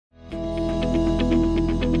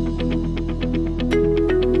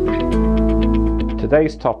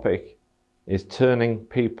Today's topic is turning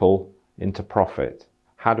people into profit.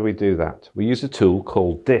 How do we do that? We use a tool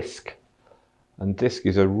called DISC. And DISC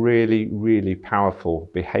is a really powerful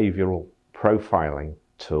behavioral profiling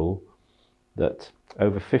tool that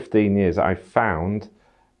over 15 years I've found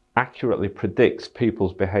accurately predicts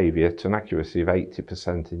people's behavior to an accuracy of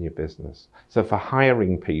 80% in your business. So for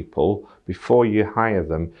hiring people, before you hire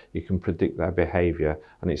them, you can predict their behavior,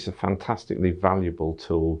 and it's a fantastically valuable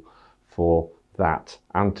tool for that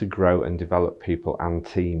and to grow and develop people and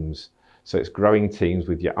teams. So it's growing teams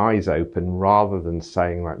with your eyes open rather than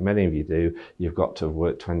saying, like many of you do, you've got to have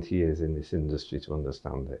worked 20 years in this industry to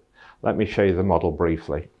understand it. Let me show you the model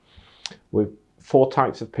briefly. We've 4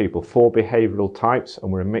 types of people, 4 behavioral types,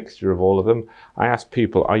 and we're a mixture of all of them. I ask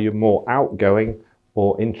people, are you more outgoing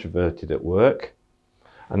or introverted at work?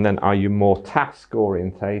 And then, are you more task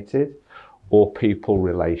orientated or people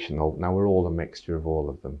relational? Now, we're all a mixture of all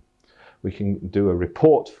of them. We can do a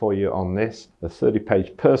report for you on this, a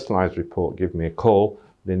 30-page personalized report. Give me a call.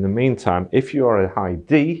 But in the meantime, if you are a high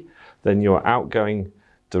D, then you're outgoing,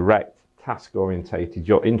 direct, task orientated.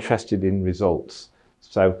 You're interested in results.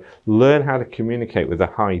 So learn how to communicate with a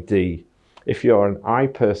high D. If you're an I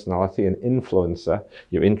personality, an influencer,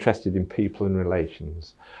 you're interested in people and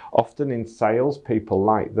relations. Often in sales, people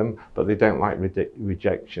like them, but they don't like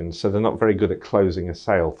rejection. So they're not very good at closing a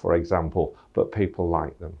sale, for example, but people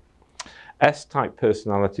like them. S-type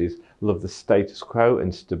personalities love the status quo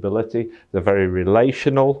and stability. They're very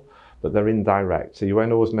relational, but they're indirect. So you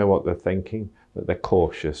won't always know what they're thinking, but they're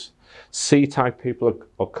cautious. C-type people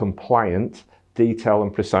are compliant, detailed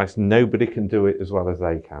and precise. Nobody can do it as well as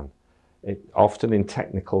they can, often in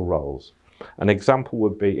technical roles. An example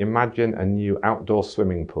would be, imagine a new outdoor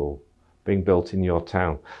swimming pool being built in your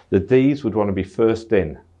town. The Ds would want to be first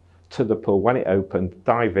in to the pool. When it opened,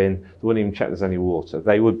 dive in, they wouldn't even check there's any water.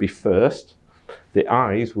 They would be first. The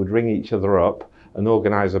Is would ring each other up and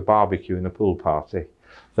organise a barbecue and a pool party.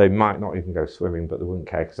 They might not even go swimming, but they wouldn't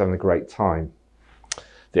care because they're having a great time.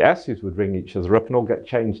 The S's would ring each other up and all get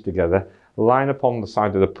changed together, line up on the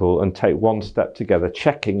side of the pool and take one step together,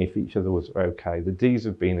 checking if each other was okay. The D's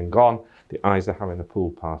have been and gone. The I's are having a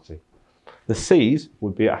pool party. The C's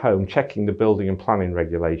would be at home checking the building and planning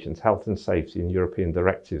regulations, health and safety and European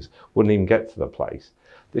directives. Wouldn't even get to the place.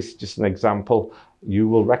 This is just an example. You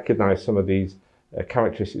will recognise some of these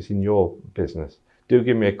characteristics in your business. Do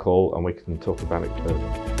give me a call and we can talk about it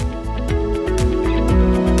further.